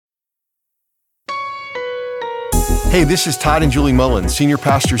Hey, this is Todd and Julie Mullins, senior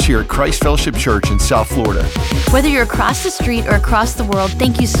pastors here at Christ Fellowship Church in South Florida. Whether you're across the street or across the world,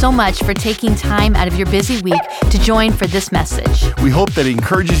 thank you so much for taking time out of your busy week to join for this message. We hope that it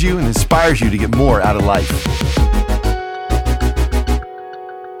encourages you and inspires you to get more out of life.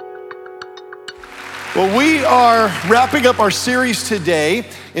 Well, we are wrapping up our series today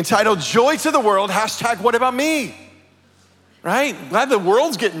entitled Joy to the World, #What About Me? Right? Glad the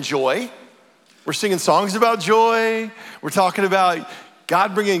world's getting joy. We're singing songs about joy. We're talking about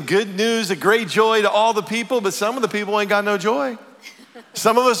God bringing good news, a great joy to all the people, but some of the people ain't got no joy.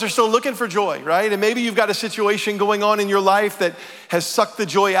 Some of us are still looking for joy, right? And maybe you've got a situation going on in your life that has sucked the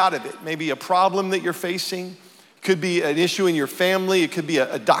joy out of it. Maybe a problem that you're facing. It could be an issue in your family. It could be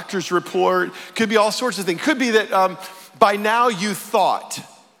a doctor's report. It could be all sorts of things. It could be that by now you thought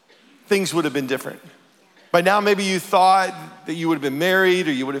things would have been different. By now maybe you thought that you would have been married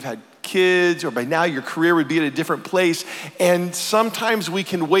or you would have had kids, or by now your career would be at a different place. And sometimes we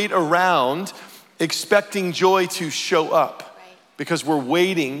can wait around expecting joy to show up because we're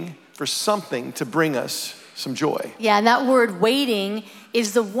waiting for something to bring us some joy. Yeah, and that word waiting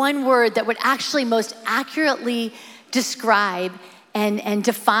is the one word that would actually most accurately describe and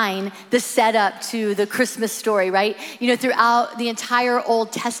define the setup to the Christmas story, right? You know, throughout the entire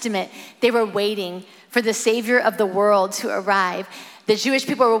Old Testament, they were waiting for the Savior of the world to arrive. The Jewish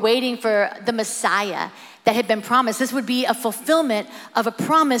people were waiting for the Messiah that had been promised. This would be a fulfillment of a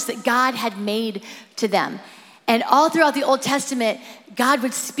promise that God had made to them. And all throughout the Old Testament, God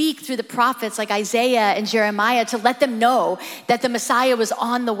would speak through the prophets like Isaiah and Jeremiah to let them know that the Messiah was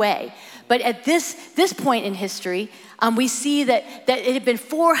on the way. But at this point in history, we see that it had been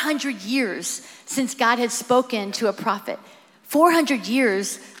 400 years since God had spoken to a prophet. 400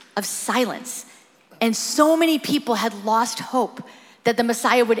 years of silence. And so many people had lost hope that the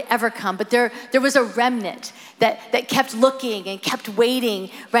Messiah would ever come. But there was a remnant that kept looking and kept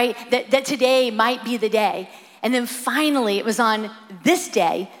waiting, right? That today might be the day. And then finally, it was on this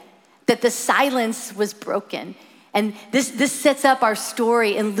day that the silence was broken. And this sets up our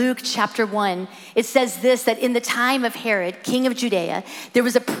story in Luke chapter 1. It says this, that in the time of Herod, king of Judea, there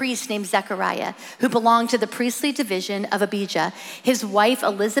was a priest named Zechariah who belonged to the priestly division of Abijah. His wife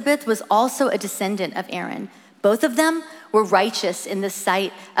Elizabeth was also a descendant of Aaron. Both of them were righteous in the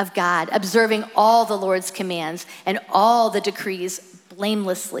sight of God, observing all the Lord's commands and all the decrees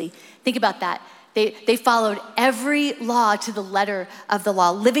blamelessly. Think about that. They followed every law to the letter of the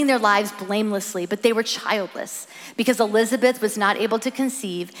law, living their lives blamelessly, but they were childless because Elizabeth was not able to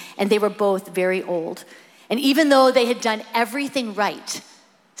conceive and they were both very old. And even though they had done everything right,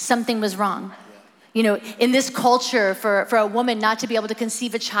 something was wrong. You know, in this culture, for a woman not to be able to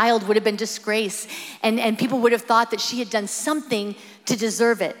conceive a child would have been disgrace. And people would have thought that she had done something to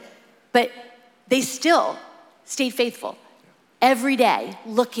deserve it. But they still stayed faithful. Every day,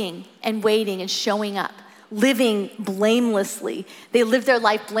 looking and waiting and showing up, living blamelessly. They lived their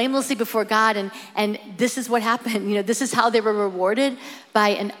life blamelessly before God, and this is what happened. You know, this is how they were rewarded, by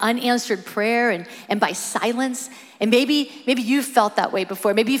an unanswered prayer and by silence. And maybe you've felt that way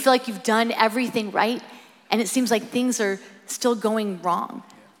before. Maybe you feel like you've done everything right, and it seems like things are still going wrong.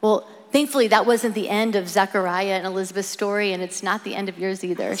 Well, thankfully, that wasn't the end of Zechariah and Elizabeth's story, and it's not the end of yours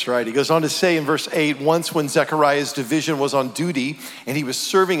either. That's right. He goes on to say in verse 8, once when Zechariah's division was on duty and he was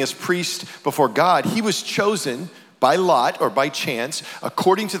serving as priest before God, he was chosen by lot or by chance,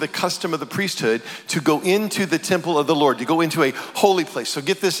 according to the custom of the priesthood, to go into the temple of the Lord, to go into a holy place. So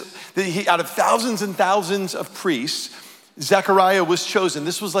get this, out of thousands and thousands of priests, Zechariah was chosen.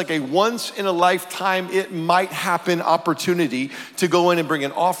 This was like a once in a lifetime, it might happen opportunity to go in and bring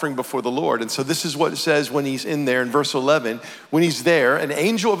an offering before the Lord. And so this is what it says when he's in there in verse 11. When he's there, an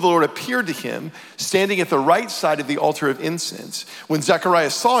angel of the Lord appeared to him, standing at the right side of the altar of incense. When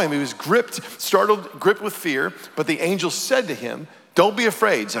Zechariah saw him, he was gripped with fear. But the angel said to him, "Don't be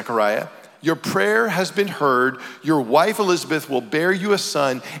afraid, Zechariah. Your prayer has been heard. Your wife Elizabeth will bear you a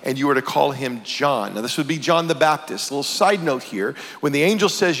son, and you are to call him John." Now this would be John the Baptist. A little side note here. When the angel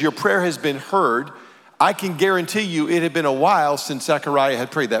says your prayer has been heard, I can guarantee you it had been a while since Zechariah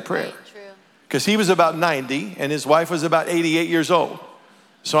had prayed that prayer. Because he was about 90 and his wife was about 88 years old.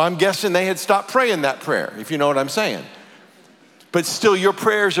 So I'm guessing they had stopped praying that prayer, if you know what I'm saying. But still, your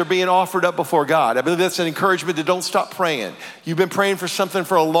prayers are being offered up before God. I believe that's an encouragement to don't stop praying. You've been praying for something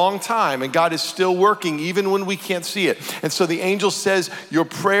for a long time, and God is still working even when we can't see it. And so the angel says, your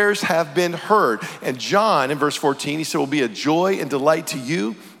prayers have been heard. And John, in verse 14, he said, will be a joy and delight to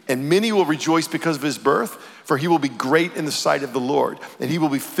you and many will rejoice because of his birth, for he will be great in the sight of the Lord. And he will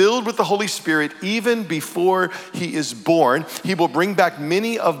be filled with the Holy Spirit even before he is born. He will bring back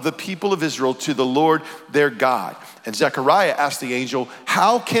many of the people of Israel to the Lord their God. And Zechariah asked the angel,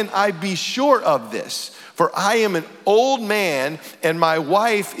 how can I be sure of this? For I am an old man, and my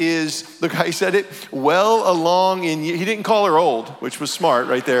wife is, look how he said it, well along in years. He didn't call her old, which was smart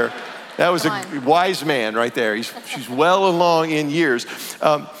right there. That was a wise man right there. She's well along in years.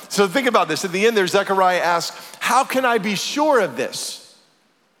 So think about this. At the end there, Zechariah asks, how can I be sure of this?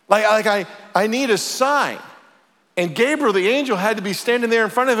 Like I need a sign. And Gabriel, the angel, had to be standing there in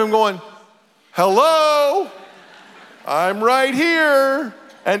front of him going, hello, I'm right here.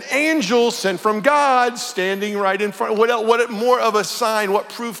 An angel sent from God standing right in front. What more of a sign, what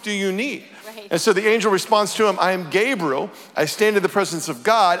proof do you need? Right. And so the angel responds to him, I am Gabriel. I stand in the presence of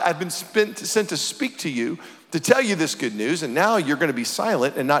God. I've been sent to speak to you, to tell you this good news. And now you're going to be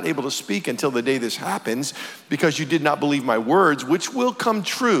silent and not able to speak until the day this happens, because you did not believe my words, which will come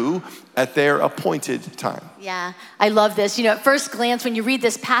true at their appointed time. Yeah, I love this. You know, at first glance, when you read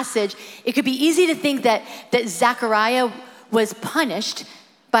this passage, it could be easy to think that Zechariah was punished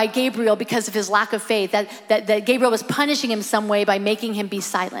by Gabriel because of his lack of faith, that Gabriel was punishing him some way by making him be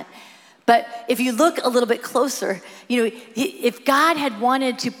silent. But if you look a little bit closer, you know, if God had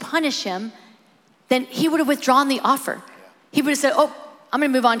wanted to punish him, then he would have withdrawn the offer. He would have said, oh, I'm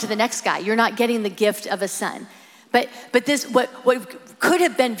gonna move on to the next guy. You're not getting the gift of a son. But this, what could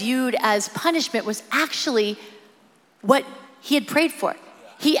have been viewed as punishment was actually what he had prayed for.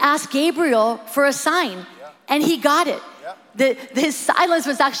 He asked Gabriel for a sign, and he got it. His silence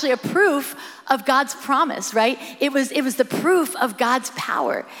was actually a proof of God's promise, right? It was the proof of God's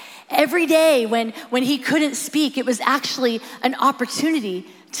power. Every day when he couldn't speak, it was actually an opportunity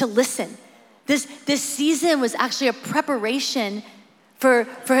to listen. This season was actually a preparation for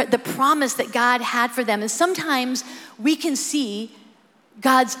the promise that God had for them. And sometimes we can see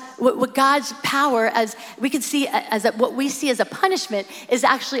what God's power, as we can see as what we see as a punishment, is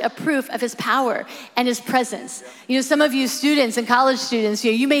actually a proof of his power and his presence. You know, some of you students and college students,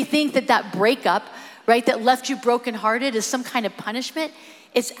 you may think that breakup, right, that left you brokenhearted is some kind of punishment.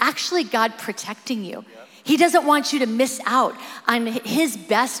 It's actually God protecting you. He doesn't want you to miss out on his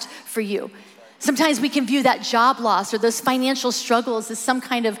best for you. Sometimes we can view that job loss or those financial struggles as some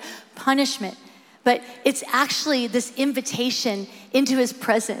kind of punishment. But it's actually this invitation into his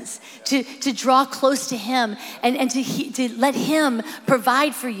presence to draw close to him and to let him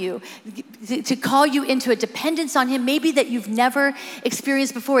provide for you, to call you into a dependence on him, maybe that you've never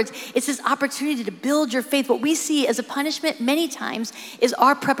experienced before. It's this opportunity to build your faith. What we see as a punishment many times is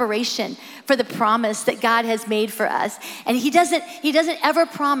our preparation for the promise that God has made for us. And he doesn't ever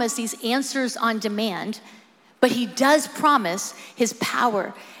promise these answers on demand, but he does promise his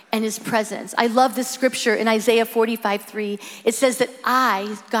power and his presence. I love this scripture in Isaiah 45:3. It says that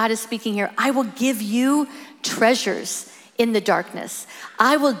God is speaking here, I will give you treasures in the darkness.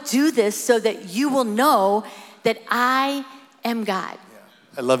 I will do this so that you will know that I am God.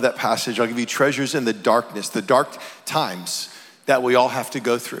 Yeah. I love that passage. I'll give you treasures in the darkness, the dark times that we all have to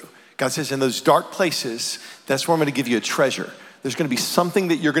go through. God says, in those dark places, that's where I'm gonna give you a treasure. There's gonna be something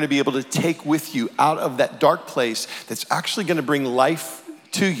that you're gonna be able to take with you out of that dark place that's actually gonna bring life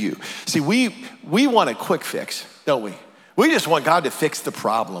to you. See, we want a quick fix, don't we? We just want God to fix the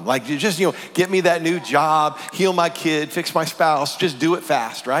problem. Like, you just, get me that new job, heal my kid, fix my spouse, just do it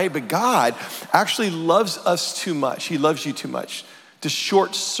fast, right? But God actually loves us too much. He loves you too much to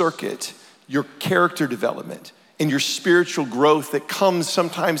short circuit your character development and your spiritual growth that comes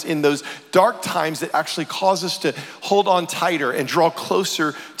sometimes in those dark times that actually cause us to hold on tighter and draw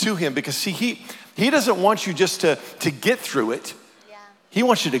closer to him. Because see, he doesn't want you just to get through it. He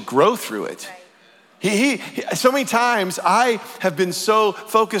wants you to grow through it. Right. He so many times I have been so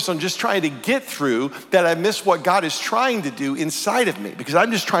focused on just trying to get through that I miss what God is trying to do inside of me, because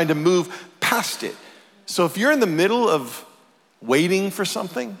I'm just trying to move past it. So if you're in the middle of waiting for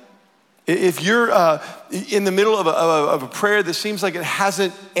something, if you're in the middle of a prayer that seems like it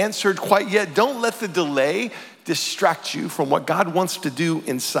hasn't answered quite yet, don't let the delay distract you from what God wants to do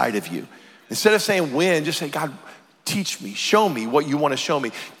inside of you. Instead of saying when, just say, God, teach me, show me what you want to show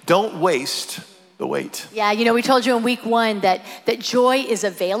me. Don't waste the wait. Yeah, we told you in week 1 that joy is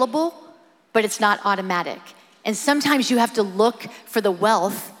available, but it's not automatic. And sometimes you have to look for the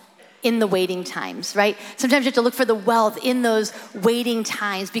wealth in the waiting times, right? Sometimes you have to look for the wealth in those waiting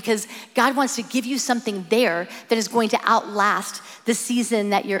times, because God wants to give you something there that is going to outlast the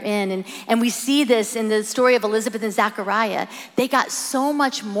season that you're in. And we see this in the story of Elizabeth and Zechariah. They got so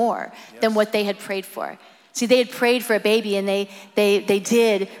much more than what they had prayed for. See, they had prayed for a baby, and they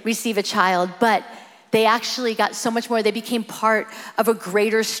did receive a child, but they actually got so much more. They became part of a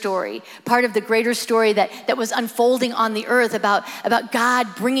greater story, part of the greater story that was unfolding on the earth about God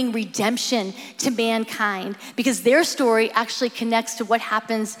bringing redemption to mankind, because their story actually connects to what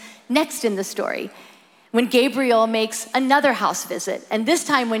happens next in the story. When Gabriel makes another house visit, and this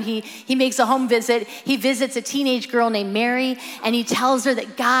time when he makes a home visit, he visits a teenage girl named Mary, and he tells her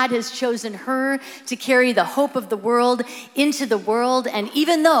that God has chosen her to carry the hope of the world into the world. And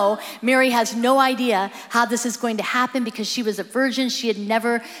even though Mary has no idea how this is going to happen because she was a virgin, she had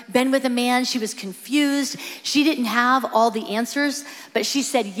never been with a man, she was confused, she didn't have all the answers, but she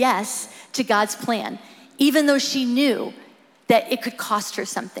said yes to God's plan, even though she knew that it could cost her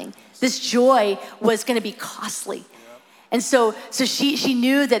something. This joy was going to be costly. And so she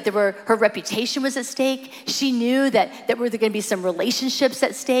knew that her reputation was at stake. She knew that there were going to be some relationships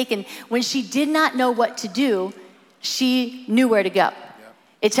at stake. And when she did not know what to do, she knew where to go.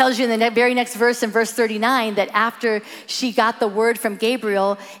 It tells you in the very next verse, in verse 39, that after she got the word from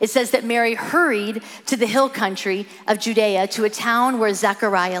Gabriel, it says that Mary hurried to the hill country of Judea, to a town where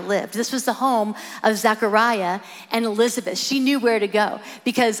Zechariah lived. This was the home of Zechariah and Elizabeth. She knew where to go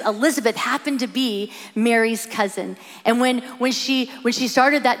because Elizabeth happened to be Mary's cousin. And when she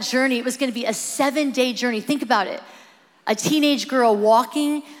started that journey, it was going to be a 7-day journey. Think about it. A teenage girl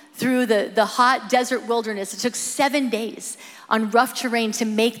walking through the hot desert wilderness. It took 7 days on rough terrain to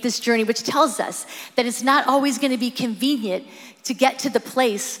make this journey, which tells us that it's not always going to be convenient to get to the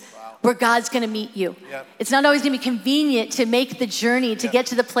place where God's going to meet you. Yep. It's not always going to be convenient to make the journey to get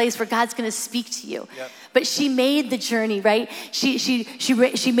to the place where God's going to speak to you. Yep. But she made the journey, right? She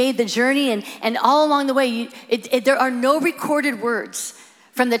made the journey, and all along the way, there are no recorded words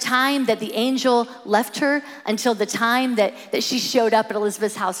from the time that the angel left her until the time that she showed up at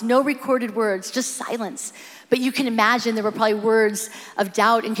Elizabeth's house. No recorded words, just silence. But you can imagine there were probably words of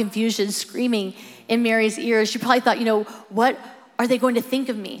doubt and confusion screaming in Mary's ears. She probably thought, what are they going to think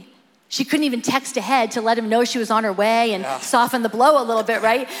of me? She couldn't even text ahead to let him know she was on her way and soften the blow a little bit,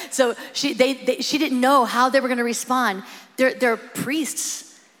 right? So she didn't know how they were going to respond. They're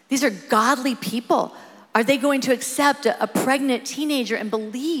priests. These are godly people. Are they going to accept a pregnant teenager and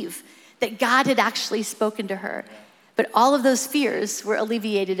believe that God had actually spoken to her? But all of those fears were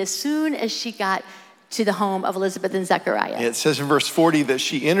alleviated as soon as she got to the home of Elizabeth and Zechariah. It says in verse 40 that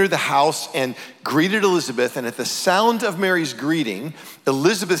she entered the house and greeted Elizabeth, and at the sound of Mary's greeting,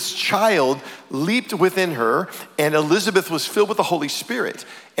 Elizabeth's child leaped within her, and Elizabeth was filled with the Holy Spirit.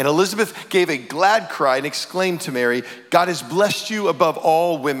 And Elizabeth gave a glad cry and exclaimed to Mary, "God has blessed you above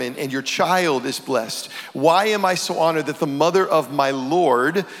all women, and your child is blessed. Why am I so honored that the mother of my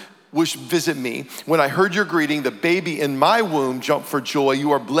Lord would visit me? When I heard your greeting, the baby in my womb jumped for joy.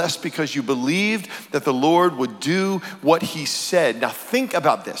 You are blessed because you believed that the Lord would do what he said." Now think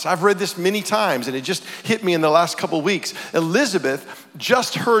about this. I've read this many times, and it just hit me in the last couple weeks. Elizabeth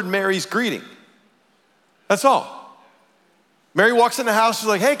just heard Mary's greeting. That's all. Mary walks in the house, she's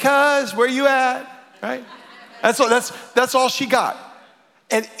like, "Hey, cuz, where you at?" Right? That's all she got.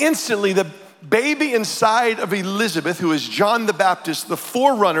 And instantly the baby inside of Elizabeth, who is John the Baptist, the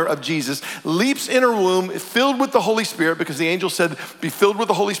forerunner of Jesus, leaps in her womb, filled with the Holy Spirit, because the angel said, be filled with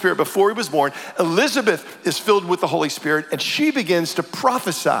the Holy Spirit before he was born. Elizabeth is filled with the Holy Spirit, and she begins to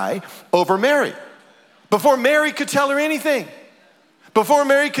prophesy over Mary. Before Mary could tell her anything. Before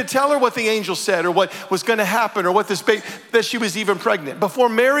Mary could tell her what the angel said or what was going to happen or what this baby, that she was even pregnant. Before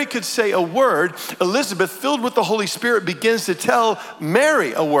Mary could say a word, Elizabeth, filled with the Holy Spirit, begins to tell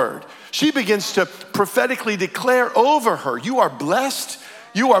Mary a word. She begins to prophetically declare over her, "You are blessed.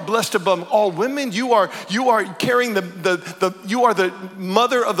 You are blessed above all women. You are carrying you are the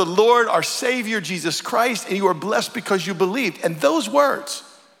mother of the Lord, our Savior, Jesus Christ, and you are blessed because you believed." And those words,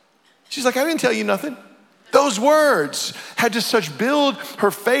 she's like, "I didn't tell you nothing." Those words had to such build her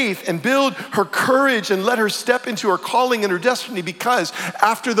faith and build her courage and let her step into her calling and her destiny, because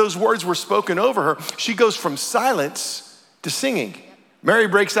after those words were spoken over her, she goes from silence to singing. Mary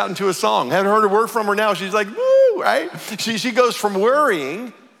breaks out into a song. Haven't heard a word from her now. She's like, woo, right? She goes from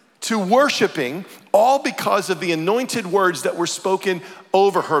worrying to worshiping, all because of the anointed words that were spoken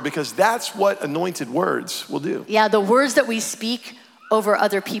over her, because that's what anointed words will do. Yeah, the words that we speak over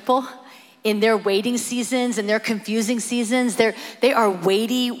other people in their waiting seasons, in their confusing seasons, they are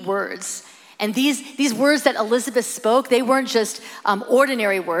weighty words. And these words that Elizabeth spoke, they weren't just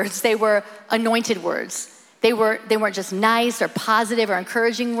ordinary words, they were anointed words. They weren't just nice or positive or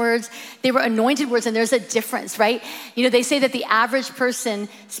encouraging words. They were anointed words, and there's a difference, right? They say that the average person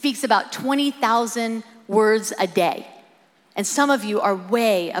speaks about 20,000 words a day. and some of you are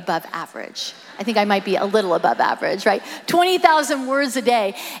way above average. I think I might be a little above average, right? 20,000 words a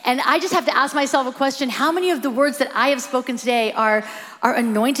day. And I just have to ask myself a question: how many of the words that I have spoken today are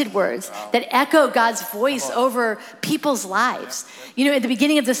anointed words that echo God's voice over people's lives? You know, at the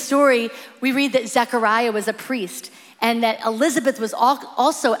beginning of the story, we read that Zechariah was a priest, and that Elizabeth was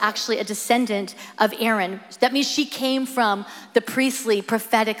also actually a descendant of Aaron. That means she came from the priestly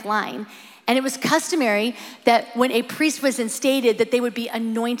prophetic line. And it was customary that when a priest was instated, that they would be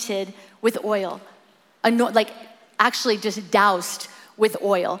anointed with oil. Actually just doused with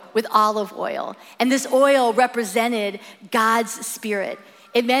oil, with olive oil. And this oil represented God's spirit.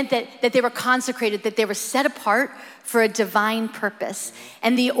 It meant that they were consecrated, that they were set apart for a divine purpose.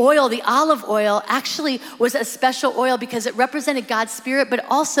 And the oil, the olive oil, actually was a special oil because it represented God's spirit, but it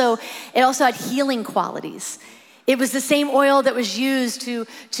also had healing qualities. It was the same oil that was used to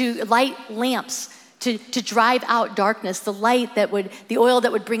light lamps, to drive out darkness, the oil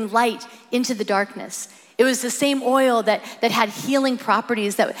that would bring light into the darkness. It was the same oil that had healing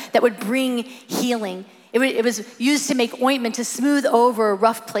properties, that would bring healing. It was used to make ointment, to smooth over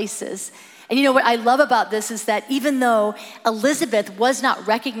rough places. And you know what I love about this is that even though Elizabeth was not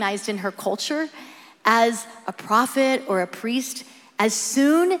recognized in her culture as a prophet or a priest, as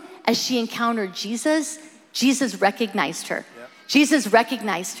soon as she encountered Jesus recognized her. Yep. Jesus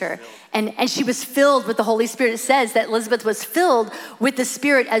recognized her. And she was filled with the Holy Spirit. It says that Elizabeth was filled with the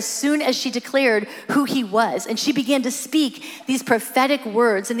Spirit as soon as she declared who he was. And she began to speak these prophetic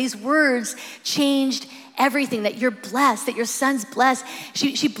words. And these words changed everything, that you're blessed, that your son's blessed.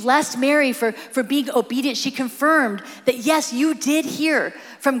 She blessed Mary for being obedient. She confirmed that, yes, you did hear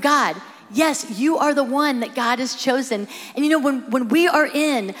from God. Yes, you are the one that God has chosen. And you know, when we are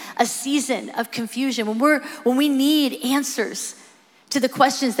in a season of confusion, when we need answers to the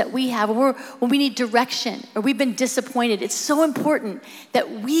questions that we have, when we need direction, or we've been disappointed, it's so important that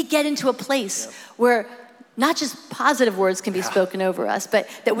we get into a place where not just positive words can be spoken over us, but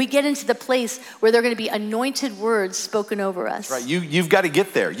that we get into the place where there are going to be anointed words spoken over us. Right, you've got to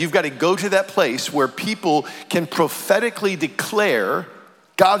get there. You've got to go to that place where people can prophetically declare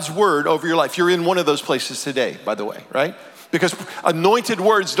God's word over your life. You're in one of those places today, by the way, right? Because anointed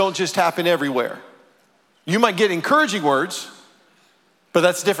words don't just happen everywhere. You might get encouraging words, but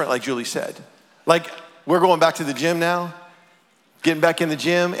that's different, like Julie said. Like, we're going back to the gym now, getting back in the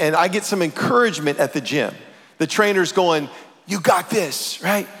gym, and I get some encouragement at the gym. The trainer's going, "You got this,"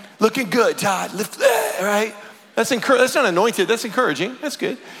 right? "Looking good, Todd. Lift, right?" That's not anointed, that's encouraging, that's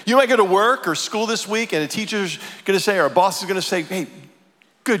good. You might go to work or school this week, and a teacher's gonna say, or a boss is gonna say, "Hey,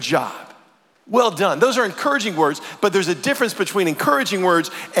 good job. Well done." Those are encouraging words, but there's a difference between encouraging words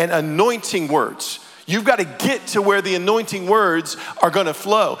and anointing words. You've got to get to where the anointing words are going to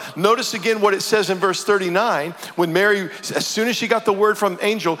flow. Notice again what it says in verse 39. When Mary, as soon as she got the word from the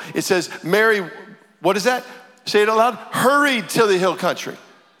angel, it says, Mary, what is that? Say it out loud. Hurried to the hill country.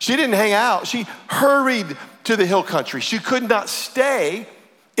 She didn't hang out. She hurried to the hill country. She could not stay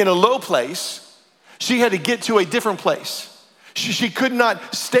in a low place. She had to get to a different place. She could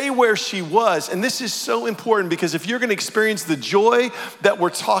not stay where she was. And this is so important, because if you're going to experience the joy that we're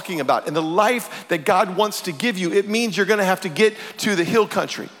talking about and the life that God wants to give you, it means you're going to have to get to the hill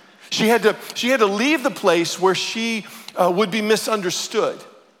country. She had to leave the place where she would be misunderstood.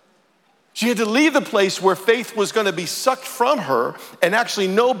 She had to leave the place where faith was going to be sucked from her, and actually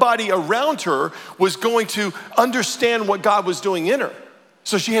nobody around her was going to understand what God was doing in her.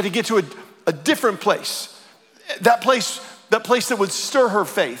 So she had to get to a different place. That place that would stir her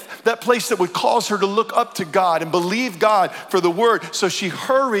faith, that place that would cause her to look up to God and believe God for the word. So she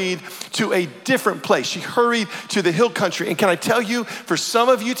hurried to a different place. She hurried to the hill country. And can I tell you, for some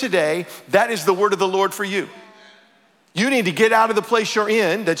of you today, that is the word of the Lord for you. You need to get out of the place you're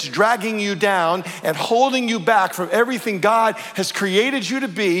in that's dragging you down and holding you back from everything God has created you to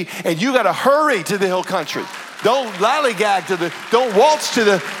be, and you got to hurry to the hill country. Don't lollygag don't waltz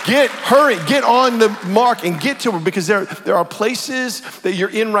hurry, get on the mark and get to it, because there are places that you're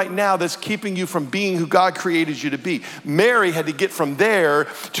in right now that's keeping you from being who God created you to be. Mary had to get from there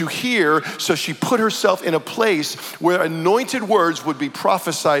to here, so she put herself in a place where anointed words would be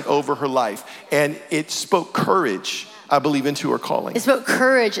prophesied over her life, and it spoke courage, I believe, into her calling. It spoke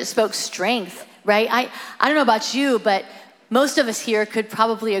courage, it spoke strength, right? I don't know about you, but most of us here could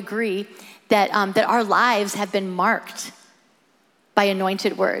probably agree that our lives have been marked by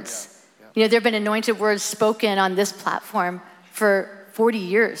anointed words. Yeah. You know, there have been anointed words spoken on this platform for 40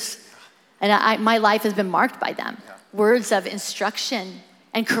 years. And my life has been marked by them. Yeah. Words of instruction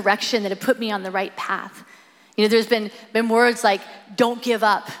and correction that have put me on the right path. You know, there's been words like, don't give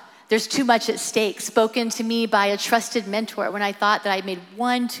up, there's too much at stake, spoken to me by a trusted mentor when I thought that I made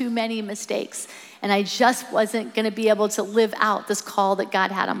one too many mistakes and I just wasn't gonna be able to live out this call that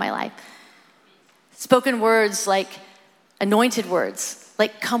God had on my life. Spoken words like anointed words,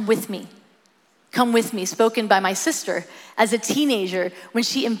 like come with me, spoken by my sister as a teenager when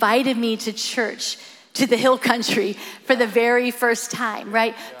she invited me to church, to the hill country for the very first time,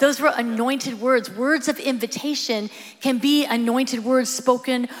 right? Those were anointed words. Words of invitation can be anointed words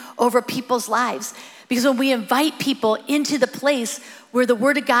spoken over people's lives. Because when we invite people into the place where the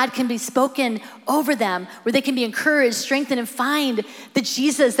word of God can be spoken over them, where they can be encouraged, strengthened, and find the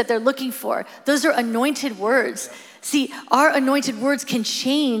Jesus that they're looking for, those are anointed words. See, our anointed words can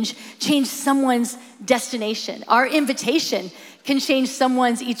change someone's destination. Our invitation can change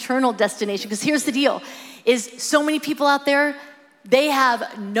someone's eternal destination. Because here's the deal, is so many people out there, they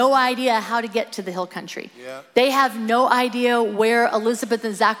have no idea how to get to the hill country. Yeah. They have no idea where Elizabeth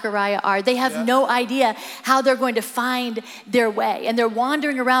and Zachariah are. They have no idea how they're going to find their way. And they're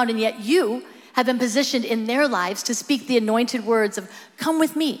wandering around, and yet you have been positioned in their lives to speak the anointed words of, come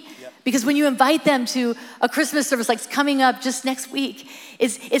with me. Because when you invite them to a Christmas service like coming up just next week,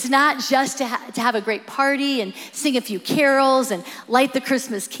 it's not just to have a great party and sing a few carols and light the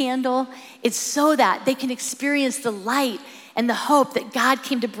Christmas candle. It's so that they can experience the light and the hope that God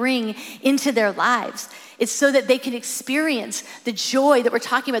came to bring into their lives. It's so that they can experience the joy that we're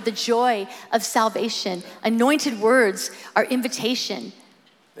talking about, the joy of salvation. Anointed words are invitation.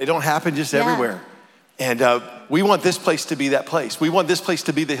 They don't happen just everywhere. And we want this place to be that place. We want this place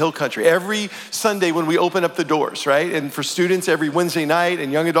to be the hill country. Every Sunday when we open up the doors, right? And for students, every Wednesday night,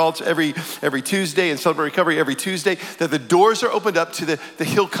 and young adults, every Tuesday, and Celebrate Recovery every Tuesday, that the doors are opened up to the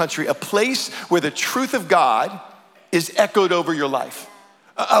hill country, a place where the truth of God is echoed over your life.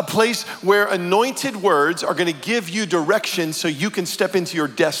 A place where anointed words are gonna give you direction so you can step into your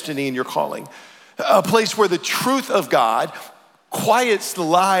destiny and your calling. A place where the truth of God quiets the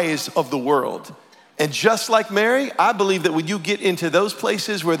lies of the world. And just like Mary, I believe that when you get into those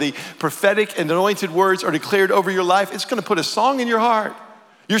places where the prophetic and anointed words are declared over your life, it's gonna put a song in your heart.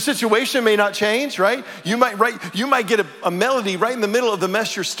 Your situation may not change, right? You might get a melody right in the middle of the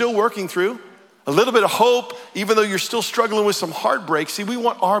mess you're still working through. A little bit of hope, even though you're still struggling with some heartbreak. See, we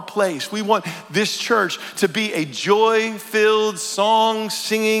want our place. We want this church to be a joy-filled,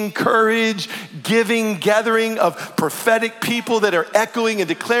 song-singing, courage-giving gathering of prophetic people that are echoing and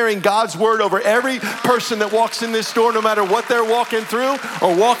declaring God's word over every person that walks in this door, no matter what they're walking through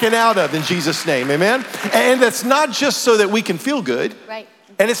or walking out of, in Jesus' name, amen? And that's not just so that we can feel good. Right.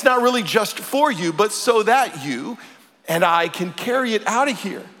 And it's not really just for you, but so that you and I can carry it out of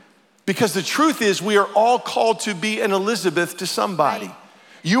here. Because the truth is, we are all called to be an Elizabeth to somebody. Right.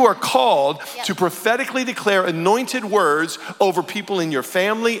 You are called to prophetically declare anointed words over people in your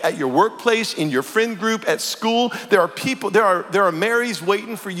family, at your workplace, in your friend group, at school. There are people, there are Marys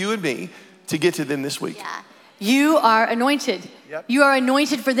waiting for you and me to get to them this week. Yeah. You are anointed. Yep. You are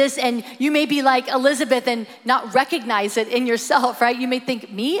anointed for this, and you may be like Elizabeth and not recognize it in yourself, right? You may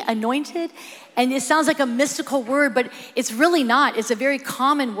think, me, anointed? And it sounds like a mystical word, but it's really not. It's a very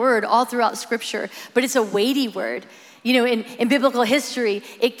common word all throughout Scripture, but it's a weighty word. You know, in biblical history,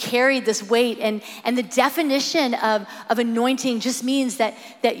 it carried this weight, and the definition of anointing just means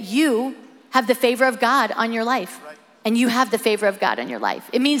that you have the favor of God on your life. Right. And you have the favor of God in your life.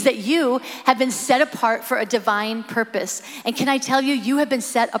 It means that you have been set apart for a divine purpose. And can I tell you, you have been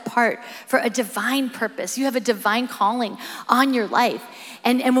set apart for a divine purpose. You have a divine calling on your life.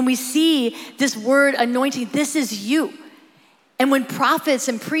 And when we see this word anointing, this is you. And when prophets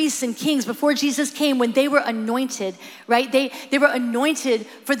and priests and kings before Jesus came, when they were anointed, right? They were anointed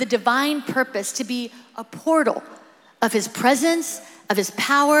for the divine purpose to be a portal of his presence, of his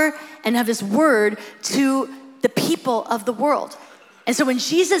power, and of his word to the people of the world. And so when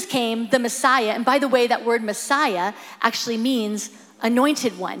Jesus came, the Messiah, and by the way, that word Messiah actually means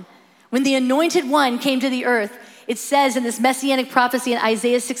anointed one. When the anointed one came to the earth, it says in this messianic prophecy in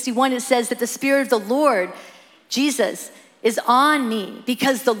Isaiah 61, it says that the Spirit of the Lord, Jesus, is on me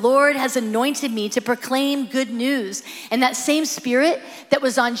because the Lord has anointed me to proclaim good news. And that same Spirit that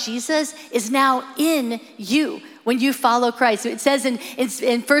was on Jesus is now in you when you follow Christ. It says in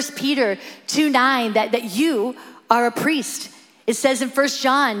 1 Peter 2:9 that you are a priest. It says in 1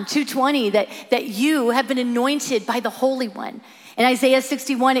 John 2:20 that you have been anointed by the Holy One. In Isaiah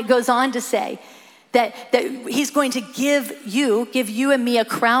 61, it goes on to say that he's going to give you and me a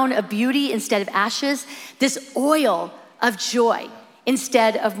crown of beauty instead of ashes, this oil of joy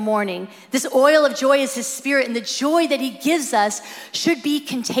instead of mourning. This oil of joy is his spirit, and the joy that he gives us should be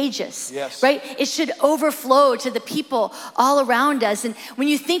contagious, right? It should overflow to the people all around us. And when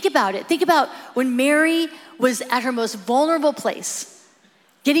you think about it, think about when Mary was at her most vulnerable place,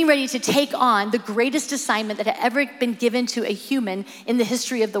 getting ready to take on the greatest assignment that had ever been given to a human in the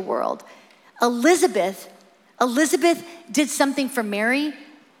history of the world. Elizabeth did something for Mary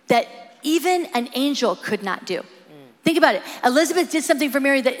that even an angel could not do. Think about it. Elizabeth did something for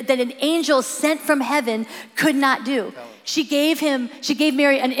Mary that an angel sent from heaven could not do. She gave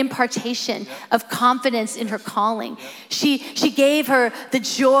Mary an impartation of confidence in her calling. She gave her the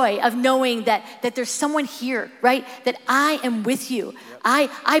joy of knowing that there's someone here, right? That I am with you.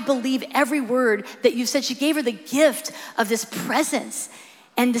 I believe every word that you said. She gave her the gift of this presence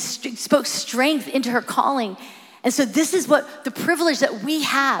and spoke strength into her calling. And so this is what the privilege that we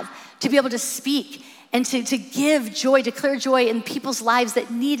have to be able to speak and to give joy, declare joy in people's lives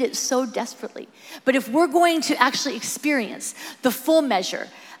that need it so desperately. But if we're going to actually experience the full measure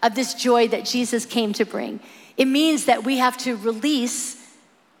of this joy that Jesus came to bring, it means that we have to release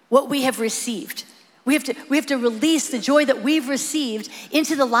what we have received. We have to release the joy that we've received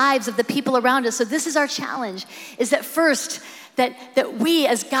into the lives of the people around us. So this is our challenge, is that first, that we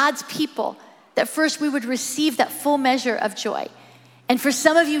as God's people, that first we would receive that full measure of joy. And for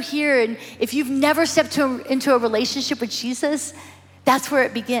some of you here, and if you've never stepped into a relationship with Jesus, that's where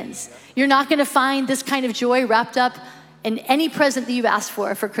it begins. You're not gonna find this kind of joy wrapped up in any present that you've asked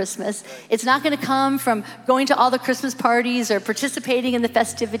for Christmas. It's not gonna come from going to all the Christmas parties or participating in the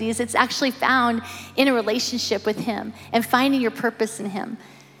festivities. It's actually found in a relationship with him and finding your purpose in him.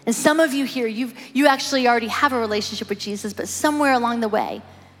 And some of you here, you actually already have a relationship with Jesus, but somewhere along the way,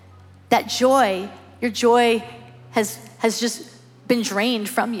 that joy, your joy has just been drained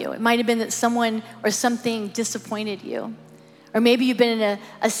from you. It might have been that someone or something disappointed you. Or maybe you've been in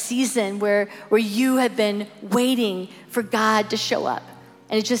a season where you have been waiting for God to show up.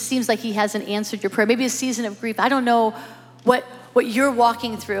 And it just seems like he hasn't answered your prayer. Maybe a season of grief. I don't know what you're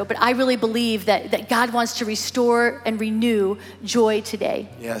walking through, but I really believe that God wants to restore and renew joy today.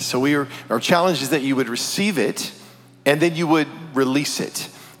 Yeah, so our challenge is that you would receive it and then you would release it.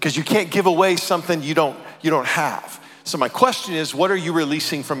 Because you can't give away something you don't have. So my question is, what are you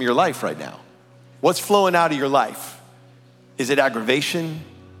releasing from your life right now? What's flowing out of your life? Is it aggravation?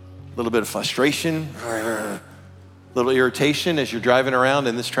 A little bit of frustration? A little irritation as you're driving around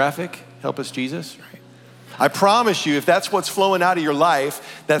in this traffic? Help us, Jesus. Right. I promise you, if that's what's flowing out of your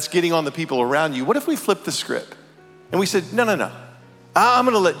life, that's getting on the people around you. What if we flipped the script? And we said, no. I'm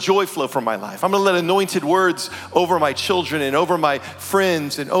gonna let joy flow from my life. I'm gonna let anointed words over my children and over my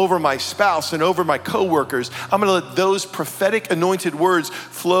friends and over my spouse and over my coworkers. I'm gonna let those prophetic anointed words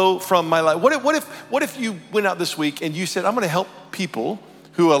flow from my life. What if you went out this week and you said, I'm gonna help people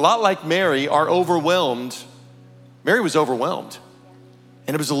who, a lot like Mary, are overwhelmed. Mary was overwhelmed.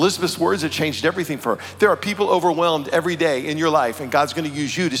 And it was Elizabeth's words that changed everything for her. There are people overwhelmed every day in your life, and God's gonna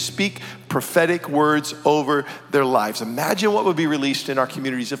use you to speak prophetic words over their lives. Imagine what would be released in our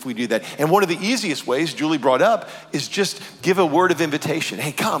communities if we do that. And one of the easiest ways Julie brought up is just give a word of invitation.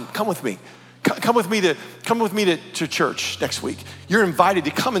 Hey, come with me. Come with me to church next week. You're invited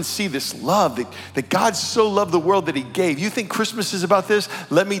to come and see this love that God so loved the world that he gave. You think Christmas is about this?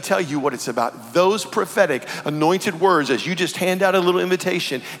 Let me tell you what it's about. Those prophetic anointed words, as you just hand out a little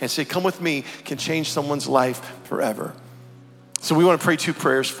invitation and say, come with me, can change someone's life forever. So we want to pray 2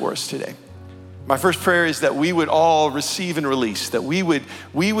 prayers for us today. My first prayer is that we would all receive and release, that we would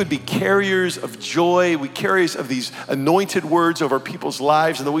be carriers of joy, carriers of these anointed words over people's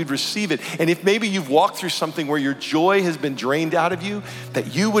lives, and that we'd receive it. And if maybe you've walked through something where your joy has been drained out of you,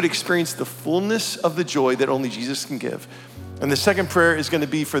 that you would experience the fullness of the joy that only Jesus can give. And the second prayer is going to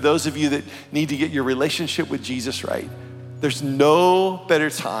be for those of you that need to get your relationship with Jesus right. There's no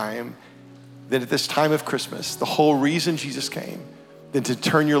better time than at this time of Christmas, the whole reason Jesus came, than to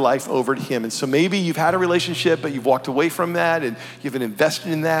turn your life over to him. And so maybe you've had a relationship, but you've walked away from that and you've been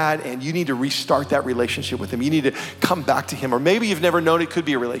invested in that, and you need to restart that relationship with him. You need to come back to him. Or maybe you've never known it could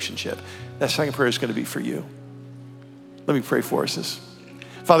be a relationship. That second prayer is going to be for you. Let me pray for us.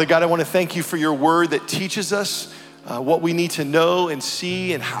 Father God, I want to thank you for your word that teaches us what we need to know and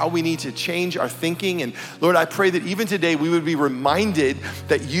see and how we need to change our thinking. And Lord, I pray that even today we would be reminded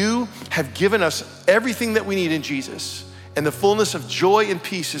that you have given us everything that we need in Jesus. And the fullness of joy and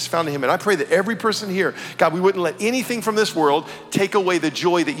peace is found in him. And I pray that every person here, God, we wouldn't let anything from this world take away the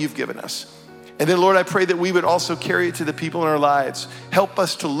joy that you've given us. And then, Lord, I pray that we would also carry it to the people in our lives. Help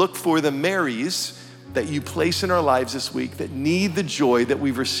us to look for the Marys that you place in our lives this week that need the joy that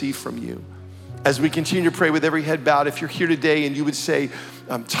we've received from you. As we continue to pray with every head bowed, if you're here today and you would say,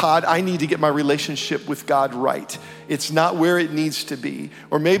 Todd, I need to get my relationship with God right. It's not where it needs to be.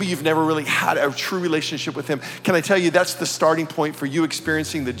 Or maybe you've never really had a true relationship with him. Can I tell you, that's the starting point for you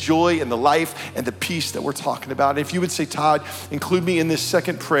experiencing the joy and the life and the peace that we're talking about. And if you would say, Todd, include me in this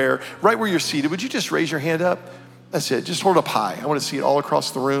second prayer, right where you're seated, would you just raise your hand up? That's it, just hold it up high. I want to see it all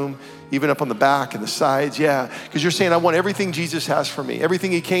across the room, even up on the back and the sides, yeah. Because you're saying, I want everything Jesus has for me,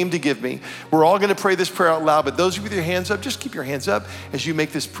 everything he came to give me. We're all gonna pray this prayer out loud, but those of you with your hands up, just keep your hands up as you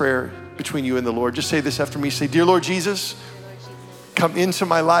make this prayer between you and the Lord. Just say this after me, say, Dear Lord Jesus, come into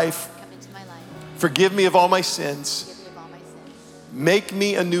my life. Forgive me of all my sins. Make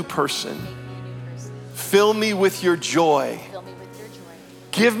me a new person. Fill me with your joy.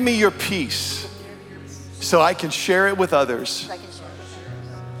 Give me your peace so I can share it with others.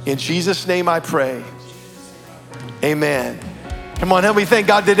 In Jesus' name I pray. Amen. Come on, help me thank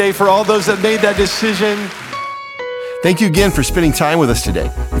God today for all those that made that decision. Thank you again for spending time with us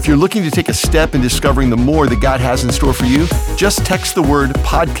today. If you're looking to take a step in discovering the more that God has in store for you, just text the word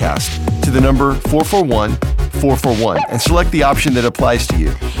podcast to the number 441-441 and select the option that applies to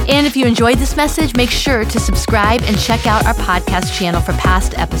you. And if you enjoyed this message, make sure to subscribe and check out our podcast channel for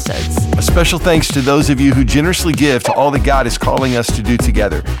past episodes. A special thanks to those of you who generously give to all that God is calling us to do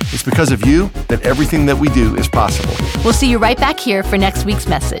together. It's because of you that everything that we do is possible. We'll see you right back here for next week's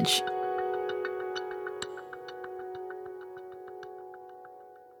message.